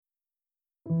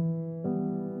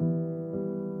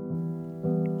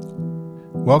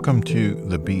Welcome to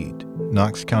The Beat,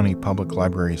 Knox County Public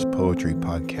Library's poetry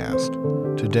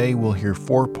podcast. Today we'll hear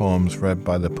 4 poems read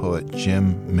by the poet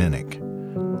Jim Minnick.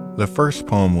 The first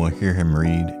poem we'll hear him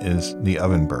read is The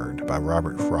Ovenbird by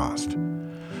Robert Frost.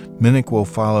 Minnick will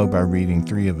follow by reading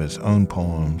 3 of his own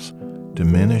poems,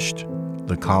 Diminished,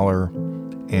 The Collar,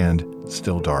 and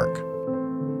Still Dark.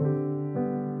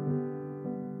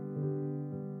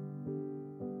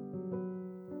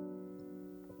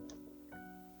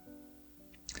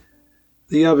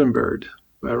 The Ovenbird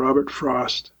by Robert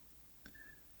Frost.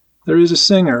 There is a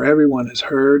singer everyone has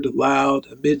heard, loud,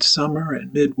 a midsummer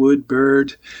and midwood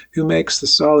bird, who makes the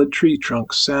solid tree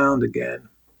trunks sound again.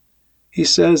 He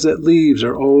says that leaves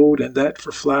are old and that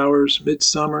for flowers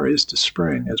midsummer is to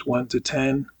spring as 1 to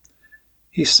 10.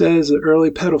 He says that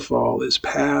early petalfall is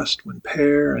past when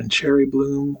pear and cherry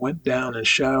bloom went down in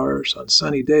showers on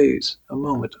sunny days, a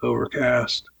moment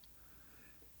overcast.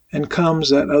 And comes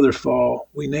that other fall,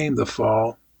 we name the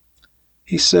fall.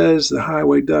 He says the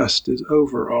highway dust is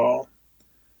over all.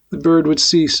 The bird would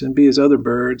cease and be as other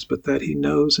birds, but that he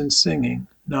knows in singing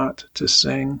not to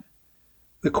sing.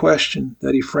 The question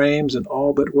that he frames in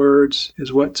all but words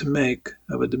is what to make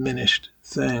of a diminished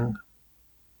thing.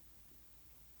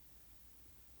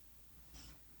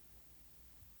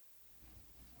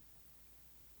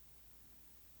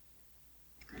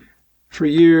 For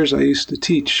years I used to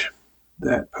teach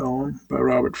that poem by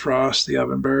Robert Frost, The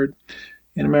Ovenbird,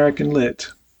 in American Lit.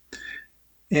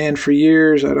 And for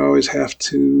years I'd always have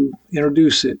to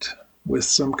introduce it with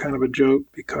some kind of a joke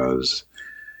because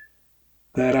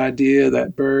that idea,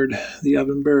 that bird, the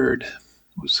ovenbird,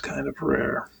 was kind of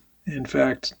rare. In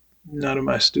fact, none of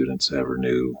my students ever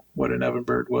knew what an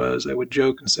ovenbird was. They would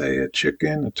joke and say a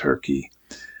chicken, a turkey.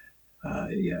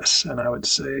 Yes, and I would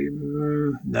say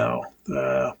no.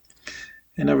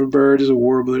 An ovenbird is a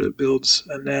warbler that builds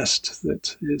a nest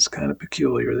that is kind of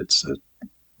peculiar. That's a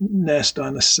nest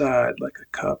on the side, like a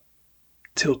cup,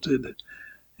 tilted,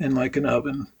 and like an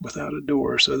oven without a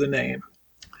door, so the name.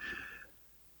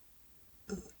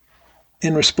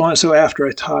 In response, so after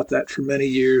I taught that for many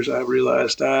years, I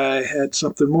realized I had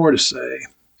something more to say.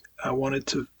 I wanted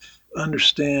to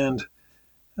understand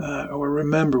or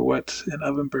remember what an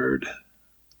ovenbird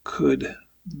could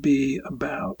be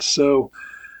about. So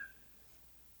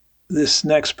this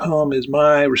next poem is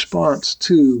my response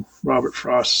to Robert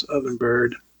Frost's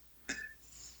Ovenbird,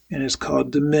 and it's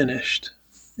called Diminished.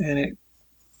 And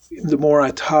the more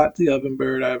I taught the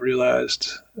ovenbird, I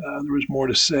realized there was more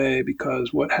to say,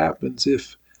 because what happens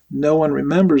if no one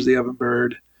remembers the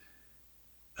ovenbird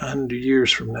 100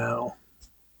 years from now?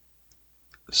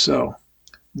 So,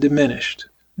 Diminished,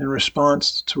 in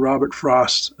response to Robert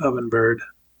Frost's Ovenbird.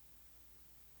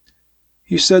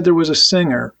 You said there was a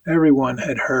singer everyone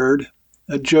had heard,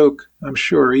 a joke, I'm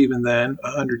sure, even then,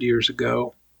 100 years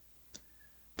ago.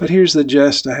 But here's the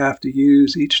jest I have to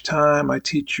use each time I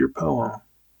teach your poem.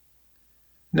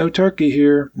 No turkey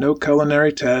here, no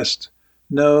culinary test.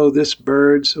 No, this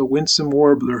bird's a winsome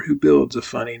warbler who builds a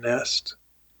funny nest.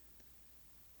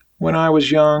 When I was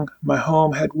young, my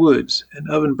home had woods and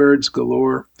ovenbirds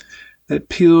galore that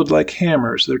pealed like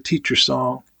hammers their teacher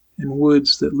song in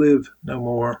woods that live no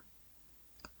more.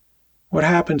 What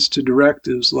happens to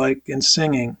directives like in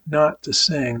singing not to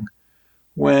sing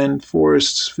when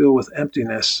forests fill with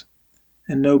emptiness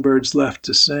and no birds left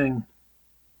to sing?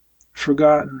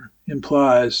 Forgotten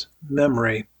implies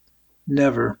memory,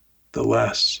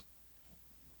 nevertheless.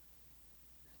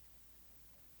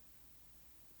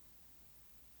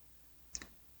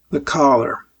 The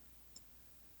collar.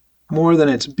 More than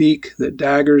its beak that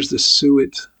daggers the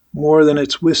suet, more than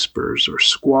its whispers or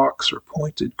squawks or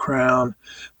pointed crown,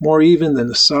 more even than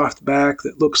the soft back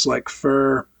that looks like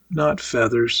fur, not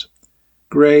feathers,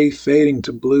 gray fading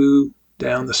to blue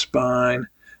down the spine,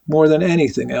 more than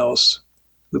anything else,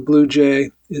 the blue jay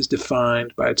is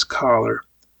defined by its collar,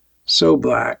 so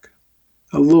black,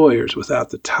 a lawyer's without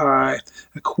the tie,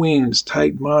 a queen's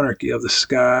tight monarchy of the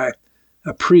sky,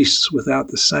 a priest's without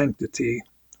the sanctity,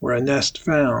 where a nest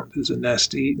found is a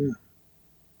nest eaten.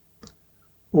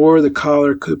 Or the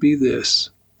collar could be this,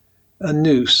 a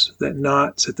noose that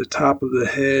knots at the top of the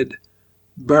head,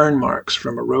 burn marks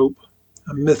from a rope,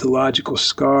 a mythological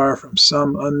scar from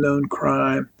some unknown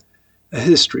crime, a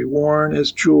history worn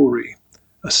as jewelry,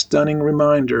 a stunning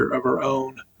reminder of our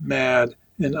own mad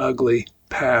and ugly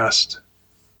past.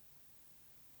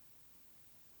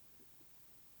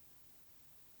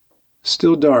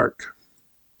 Still dark.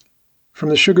 From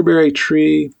the sugarberry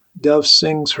tree, dove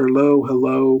sings her low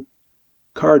hello,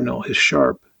 cardinal his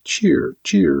sharp cheer,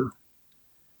 cheer.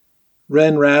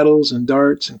 Wren rattles and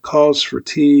darts and calls for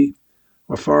tea,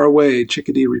 or far away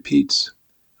chickadee repeats,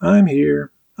 I'm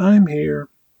here, I'm here.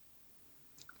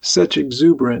 Such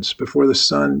exuberance before the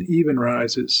sun even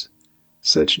rises.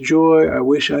 Such joy I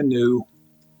wish I knew.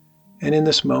 And in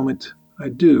this moment, I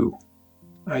do.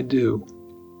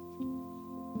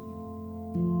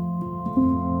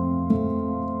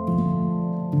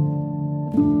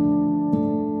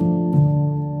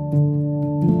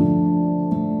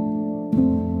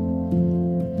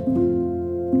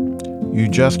 You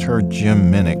just heard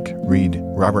Jim Minnick read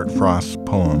Robert Frost's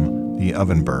poem, The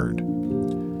Ovenbird.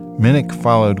 Minnick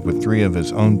followed with 3 of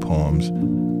his own poems,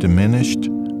 Diminished,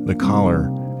 The Collar,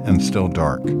 and Still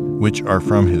Dark, which are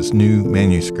from his new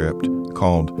manuscript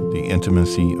called The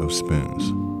Intimacy of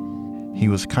Spoons. He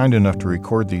was kind enough to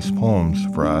record these poems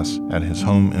for us at his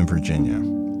home in Virginia.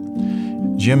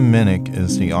 Jim Minnick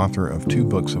is the author of 2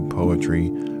 books of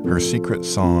poetry, Her Secret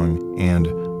Song and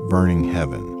Burning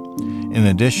Heaven. In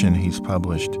addition, he's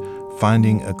published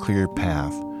Finding a Clear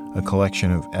Path, a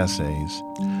collection of essays,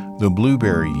 The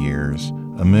Blueberry Years,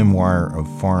 a memoir of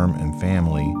farm and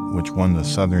family, which won the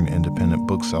Southern Independent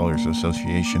Booksellers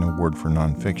Association Award for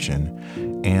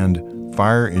Nonfiction, and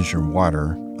Fire is Your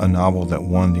Water, a novel that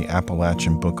won the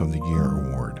Appalachian Book of the Year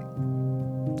Award.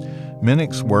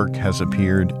 Minnick's work has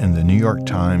appeared in the New York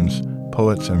Times,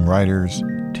 Poets and Writers,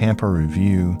 Tampa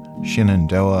Review,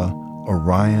 Shenandoah,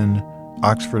 Orion,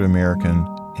 Oxford American,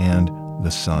 and The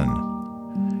Sun.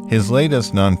 His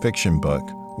latest nonfiction book,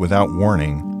 Without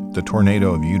Warning, The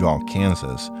Tornado of Udall,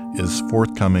 Kansas, is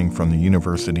forthcoming from the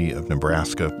University of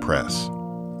Nebraska Press.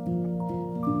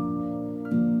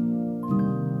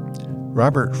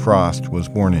 Robert Frost was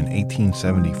born in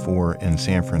 1874 in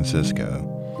San Francisco.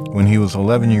 When he was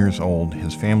 11 years old,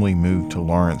 his family moved to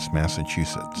Lawrence,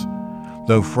 Massachusetts.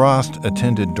 Though Frost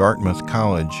attended Dartmouth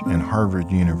College and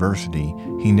Harvard University,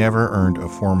 he never earned a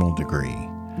formal degree.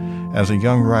 As a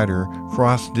young writer,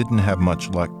 Frost didn't have much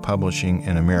luck publishing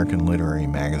in American literary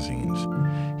magazines.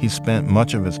 He spent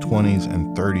much of his 20s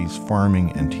and 30s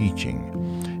farming and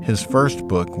teaching. His first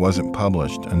book wasn't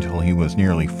published until he was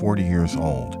nearly 40 years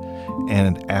old,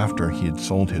 and after he had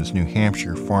sold his New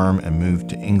Hampshire farm and moved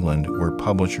to England, where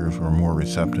publishers were more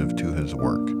receptive to his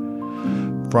work.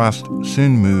 Frost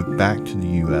soon moved back to the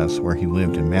U.S., where he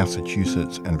lived in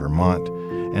Massachusetts and Vermont,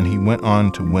 and he went on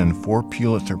to win 4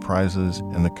 Pulitzer Prizes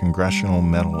and the Congressional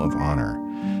Medal of Honor.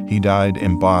 He died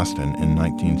in Boston in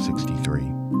 1963.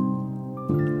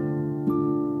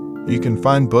 You can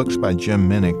find books by Jim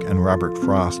Minnick and Robert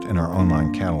Frost in our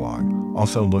online catalog.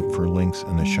 Also look for links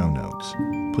in the show notes.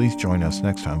 Please join us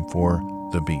next time for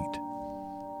The Beat.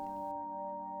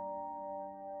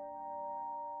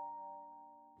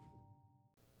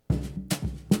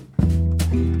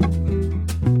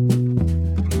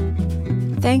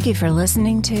 Thank you for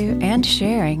listening to and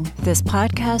sharing this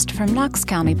podcast from Knox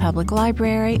County Public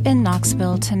Library in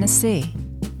Knoxville, Tennessee.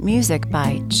 Music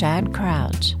by Chad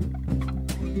Crouch.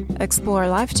 Explore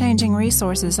life-changing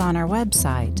resources on our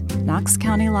website,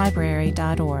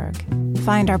 knoxcountylibrary.org.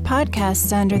 Find our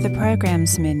podcasts under the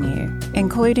Programs menu,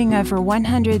 including over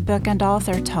 100 book and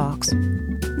author talks.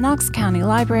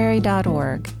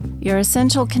 knoxcountylibrary.org, your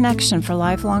essential connection for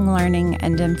lifelong learning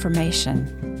and information.